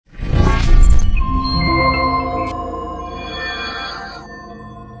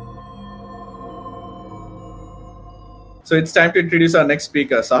So it's time to introduce our next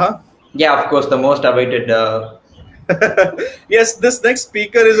speaker, Saha. Yeah, of course, the most awaited. Yes, this next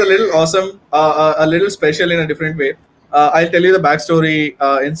speaker is a little awesome, a little special in a different way. I'll tell you the backstory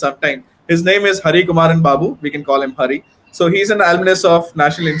in some time. His name is Kumaran Babu. We can call him Hari. So he's an alumnus of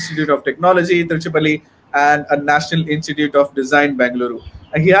National Institute of Technology, Tiruchirappalli, and a National Institute of Design, Bengaluru.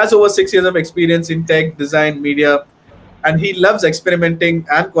 And he has over 6 years of experience in tech, design, media, and he loves experimenting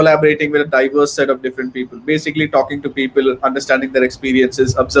and collaborating with a diverse set of different people, basically talking to people, understanding their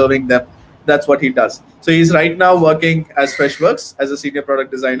experiences, observing them. That's what he does. So he's right now working as Freshworks as a senior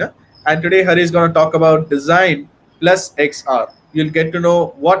product designer, and today Hari is going to talk about design plus XR. You'll get to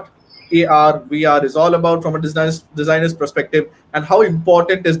know what AR VR is all about from a designer's perspective, and how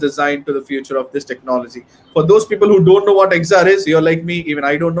important is design to the future of this technology. For those people who don't know what XR is, you're like me, even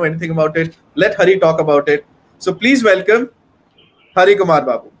I don't know anything about it. Let Hari talk about it. So please welcome Hari Kumar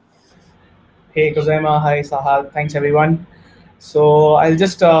Babu. Hey Kozema, hi Sahal, thanks everyone. So I'll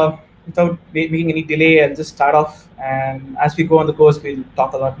just, without making any delay, I'll just start off, and as we go on the course, we'll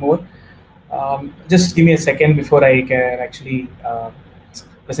talk a lot more. Just give me a second before I can actually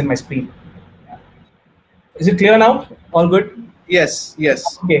present my screen. Yeah. Is it clear now? All good? Yes,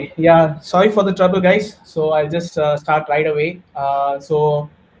 yes. Okay, yeah, sorry for the trouble, guys. So I'll just start right away. So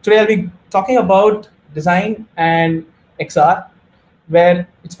today I'll be talking about design and XR, where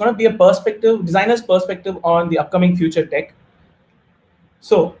it's going to be a designer's perspective on the upcoming future tech.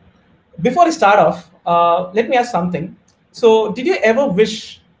 So before I start off, let me ask something. So did you ever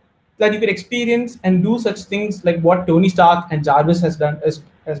wish that you could experience and do such things like what Tony Stark and Jarvis has done,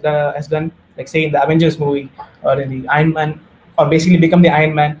 like say in the Avengers movie or in the Iron Man, or basically become the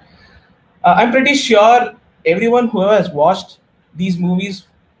Iron Man? I'm pretty sure everyone who has watched these movies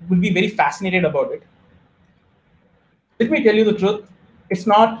will be very fascinated about it. Let me tell you the truth. It's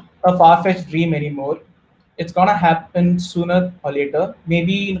not a far-fetched dream anymore. It's gonna happen sooner or later.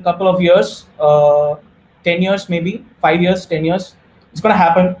 Maybe in a couple of years, 10 years, maybe 5 years, 10 years. It's gonna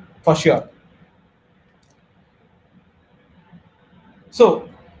happen for sure. So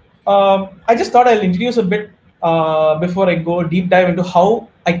I just thought I'll introduce a bit before I go deep dive into how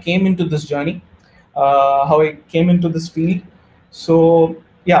I came into this journey, how I came into this field. So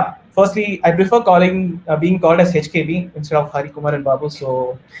yeah, firstly, I prefer being called as HKB instead of Hari Kumar and Babu.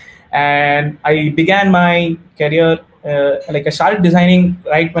 So, and I began my career like I started designing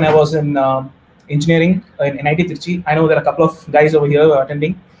right when I was in engineering in NIT-T. I know there are a couple of guys over here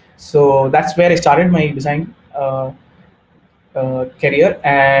attending. So that's where I started my design career,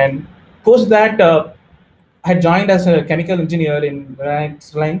 and post that I had joined as a chemical engineer in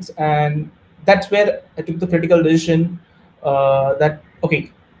Reliance, and that's where I took the critical decision that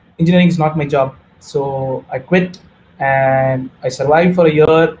okay, engineering is not my job. So I quit, and I survived for a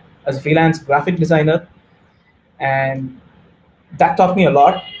year as a freelance graphic designer, and that taught me a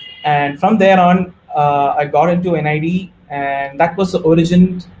lot. And from there on, I got into NID, and that was the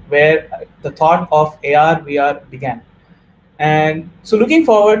origin where the thought of AR/VR began. And so looking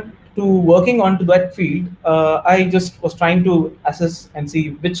forward to working onto that field, I just was trying to assess and see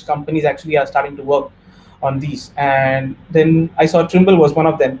which companies actually are starting to work on these. And then I saw Trimble was one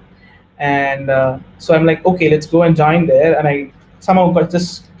of them. And so I'm like, okay, let's go and join there. And I somehow got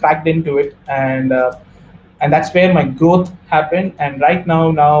just cracked into it. And that's where my growth happened. And right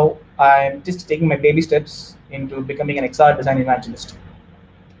now I'm just taking my baby steps into becoming an XR design evangelist.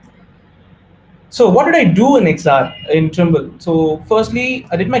 So what did I do in XR in Trimble? So firstly,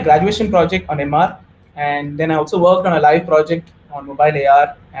 I did my graduation project on MR, and then I also worked on a live project on mobile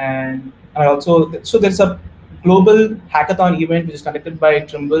AR, and I also, so there's a global hackathon event which is conducted by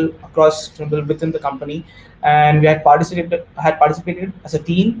Trimble across Trimble within the company, and we had participated as a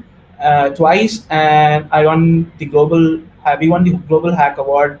team twice, and we won the global hack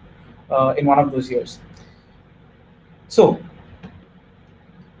award in one of those years. So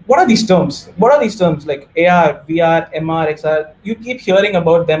what are these terms? What are these terms like AR, VR, MR, XR? You keep hearing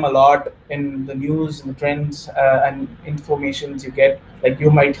about them a lot in the news, in the trends, and informations you get. Like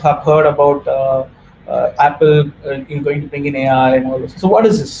you might have heard about Apple going to bring in AR and all this. So what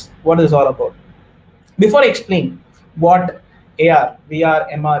is this? What is this all about? Before I explain what AR,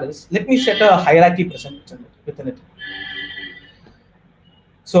 VR, MR is, let me set a hierarchy present within it.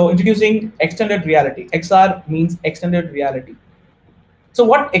 So introducing extended reality. XR means extended reality. So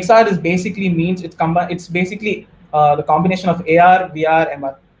what XR is basically means, it's basically the combination of AR, VR,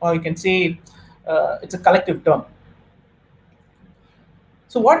 MR, or you can say it's a collective term.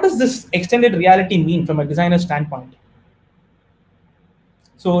 So what does this extended reality mean from a designer standpoint?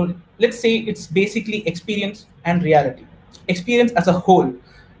 So let's say it's basically experience and reality. Experience as a whole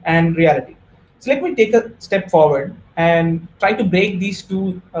and reality. So let me take a step forward and try to break these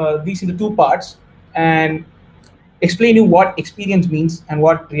into two parts and explain you what experience means and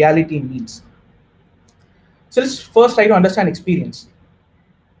what reality means. So let's first try to understand experience.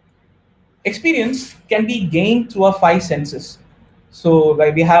 Experience can be gained through our five senses. So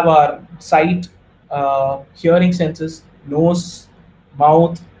like we have our sight, hearing senses, nose,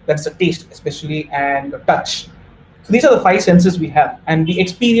 mouth, that's the taste especially, and touch. So these are the five senses we have, and we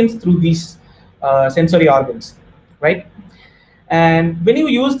experience through these sensory organs, right? And when you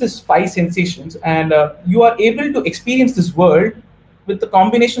use these five sensations, and you are able to experience this world with the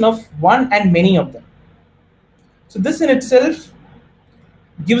combination of one and many of them. So this in itself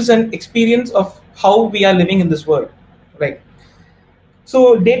gives an experience of how we are living in this world, right?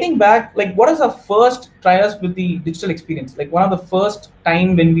 So dating back, like what is our first trials with the digital experience? Like one of the first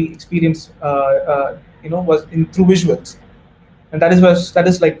time when we experienced, was in through visuals, and that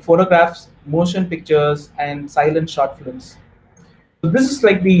is like photographs, motion pictures, and silent short films. So this is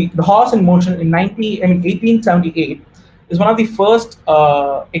like the horse in motion in 1878 is one of the first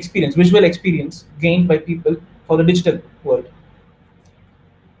visual experience gained by people for the digital world.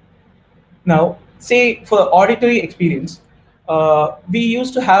 Now, say for the auditory experience, we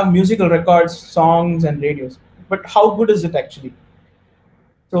used to have musical records, songs, and radios. But how good is it actually?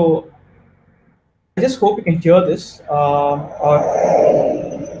 So I just hope you can hear this.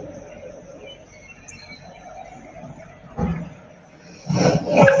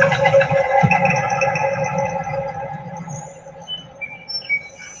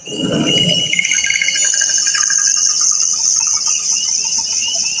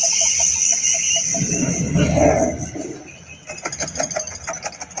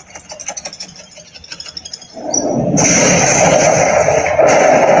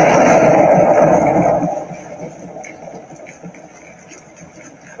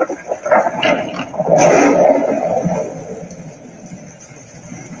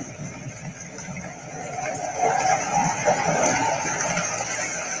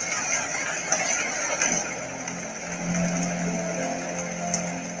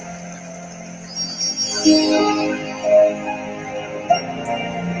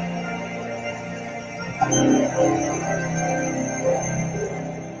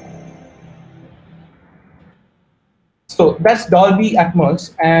 So that's Dolby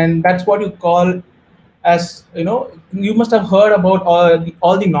Atmos, and that's what you call as, you must have heard about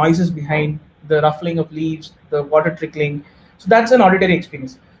all the noises behind the ruffling of leaves, the water trickling. So that's an auditory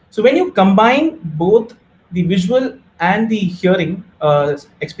experience. So when you combine both the visual and the hearing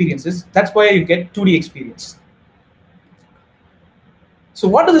experiences, that's why you get 2D experience. So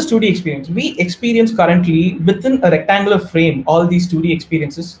what is this 2D experience? We experience currently within a rectangular frame all these 2D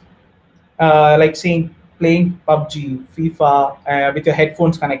experiences, like saying playing PUBG, FIFA with your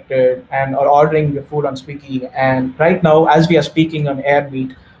headphones connected, and or ordering your food on Swiggy. And right now, as we are speaking on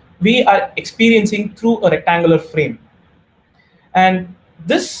Airmeet, we are experiencing through a rectangular frame. And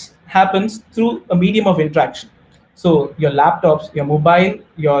this happens through a medium of interaction. So your laptops, your mobile,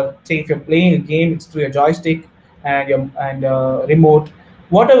 say if you're playing a game, it's through your joystick and remote,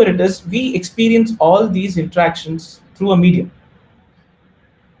 whatever it is, we experience all these interactions through a medium.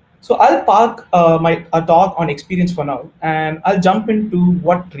 So I'll park a talk on experience for now, and I'll jump into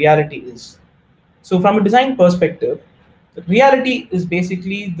what reality is. So from a design perspective, reality is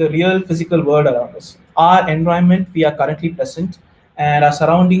basically the real physical world around us, our environment we are currently present, and our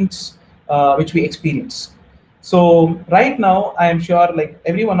surroundings which we experience. So right now, I am sure like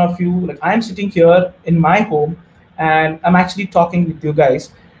every one of you, like I'm sitting here in my home, and I'm actually talking with you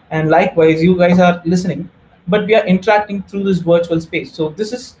guys, and likewise you guys are listening, but we are interacting through this virtual space. So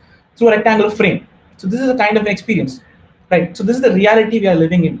this is through a rectangular frame. So this is a kind of an experience, right? So this is the reality we are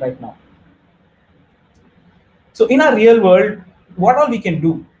living in right now. So in our real world, what all we can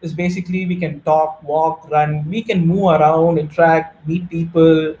do is basically we can talk, walk, run, we can move around, interact, meet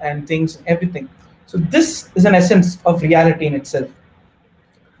people and things, everything. So this is an essence of reality in itself.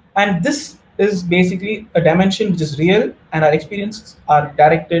 And this is basically a dimension which is real, and our experiences are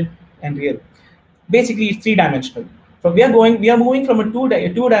directed and real. Basically, it's three-dimensional. So we are moving from a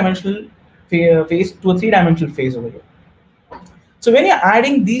two-dimensional phase to a three-dimensional phase over here. So when you're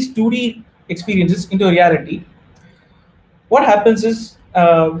adding these 2D experiences into reality, what happens is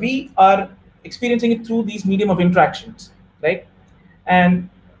we are experiencing it through these medium of interactions, right? And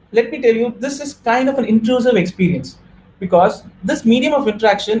let me tell you, this is kind of an intrusive experience, because this medium of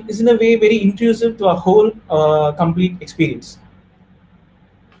interaction is in a way very intrusive to our whole complete experience.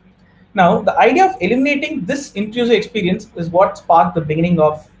 Now, the idea of eliminating this intrusive experience is what sparked the beginning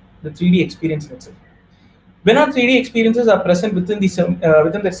of the 3D experience in itself. When our 3D experiences are present within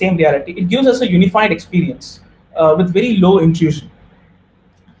the same reality, it gives us a unified experience with very low intrusion.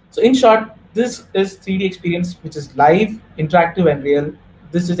 So in short, this is 3D experience which is live, interactive, and real.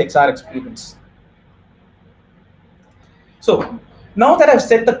 This is XR experience. So now that I've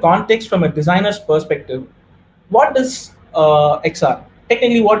set the context from a designer's perspective, what does XR?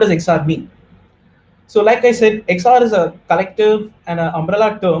 Technically, what does XR mean? So like I said, XR is a collective and an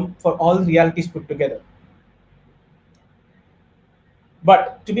umbrella term for all realities put together.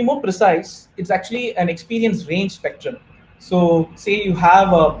 But to be more precise, it's actually an experience range spectrum. So say you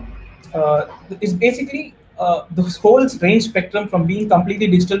have it's basically the whole range spectrum from being completely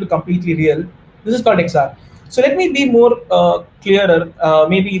digital to completely real. This is called XR. So let me be more clearer.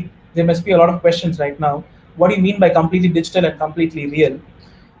 Maybe there must be a lot of questions right now. What do you mean by completely digital and completely real?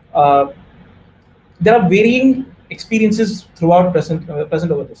 There are varying experiences throughout present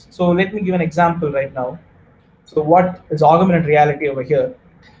over this. So let me give an example right now. So what is augmented reality over here?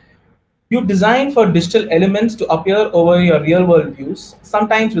 You design for digital elements to appear over your real world views,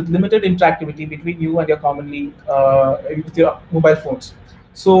 sometimes with limited interactivity between you and your with your mobile phones.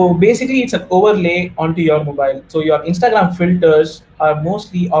 So basically, it's an overlay onto your mobile. So your Instagram filters are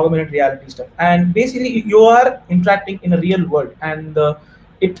mostly augmented reality stuff, and basically you are interacting in a real world, and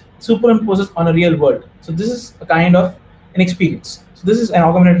it superimposes on a real world. So this is a kind of an experience. So this is an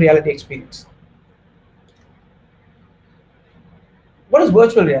augmented reality experience. What is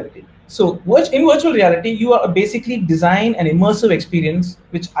virtual reality? So in virtual reality, you are basically design an immersive experience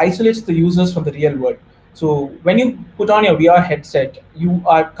which isolates the users from the real world. So when you put on your VR headset, you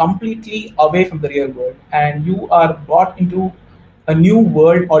are completely away from the real world, and you are brought into a new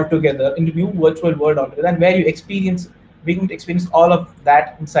world altogether, into new virtual world altogether, and where you begin to experience all of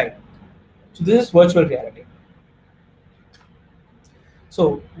that inside. So this is virtual reality.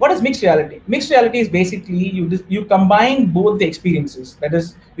 So what is mixed reality? Mixed reality is basically you combine both the experiences. That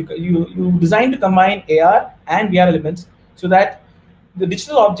is, you design to combine AR and VR elements so that the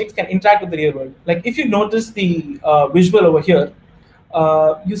digital objects can interact with the real world. Like if you notice the visual over here,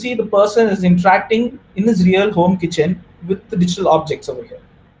 you see the person is interacting in his real home kitchen with the digital objects over here.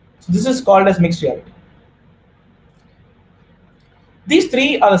 So this is called as mixed reality. These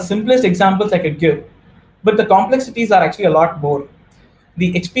three are the simplest examples I could give, but the complexities are actually a lot more.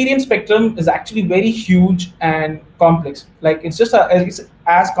 The experience spectrum is actually very huge and complex. Like it's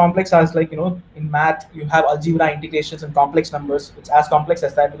as complex as, like, in math you have algebra integrations and complex numbers. It's as complex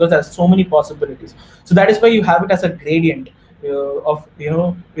as that because there's so many possibilities. So that is why you have it as a gradient of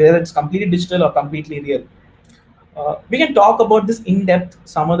whether it's completely digital or completely real. We can talk about this in depth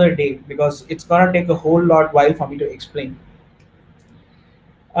some other day because it's gonna take a whole lot while for me to explain.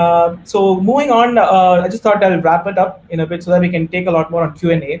 So moving on, I just thought I'll wrap it up in a bit so that we can take a lot more on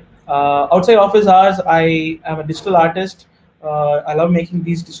Q&A. Outside office hours, I am a digital artist. I love making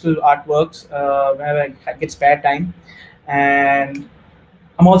these digital artworks whenever I get spare time. And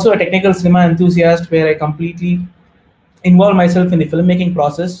I'm also a technical cinema enthusiast where I completely involve myself in the filmmaking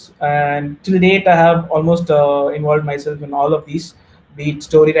process. And till date, I have almost involved myself in all of these, be it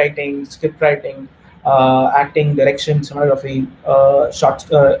story writing, script writing, acting, direction, cinematography,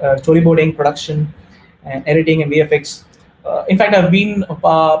 storyboarding, production, and editing and VFX. In fact, I've been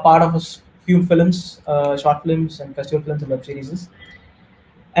part of a few films, short films and festival films and web series.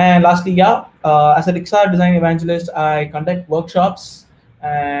 And lastly, as a XR design evangelist, I conduct workshops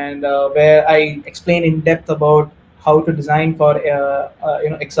and where I explain in depth about how to design for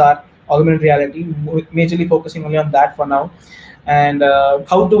XR, augmented reality, majorly focusing only on that for now, and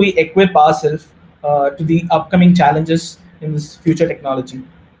how do we equip ourselves to the upcoming challenges in this future technology.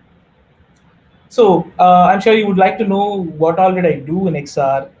 So I'm sure you would like to know what all did I do in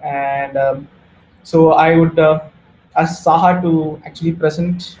XR, and so I would ask Saha to actually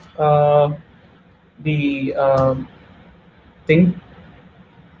present the thing.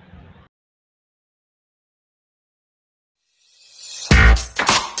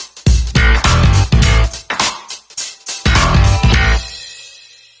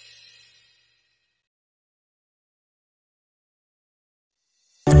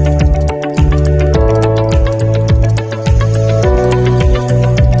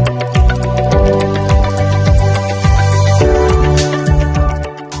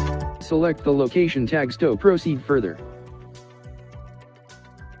 Select the location tags to proceed further.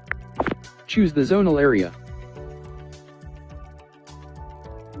 Choose the zonal area.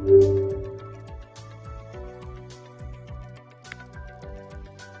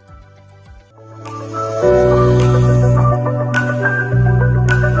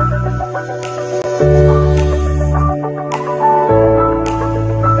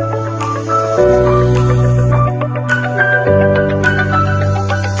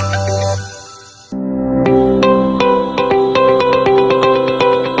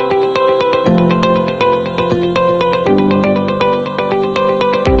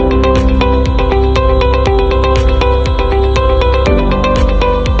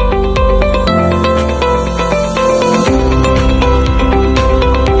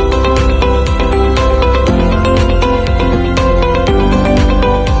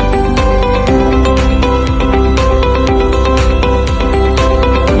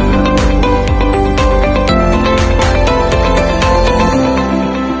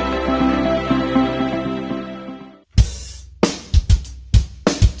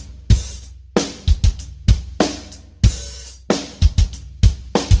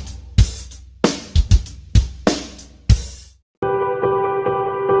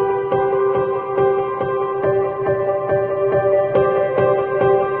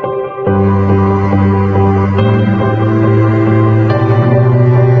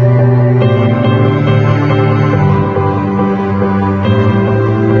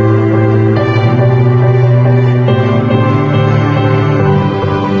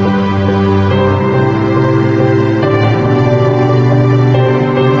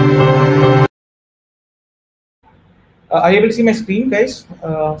 Are you able to see my screen, guys?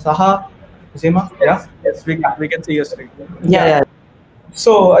 Saha, Zema? Yes, yes, we can see your screen. Yeah.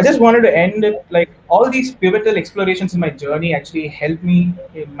 So I just wanted to end it like all these pivotal explorations in my journey actually helped me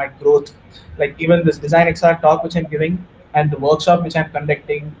in my growth. Like even this Design+XR talk which I'm giving and the workshop which I'm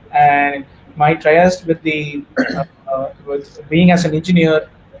conducting and my trials with the with being as an engineer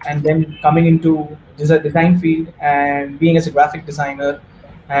and then coming into design field and being as a graphic designer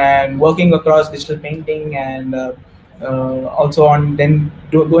and working across digital painting and also on then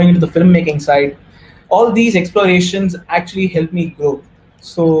going into the filmmaking side. All these explorations actually help me grow.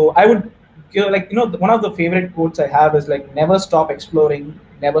 So I would, one of the favorite quotes I have is like, never stop exploring,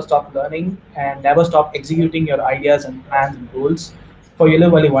 never stop learning, and never stop executing your ideas and plans and goals, for you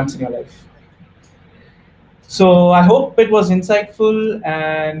live only once in your life. So I hope it was insightful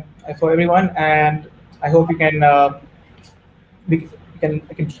and for everyone, and I hope you can we can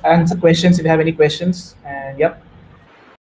answer questions if you have any questions. And yep.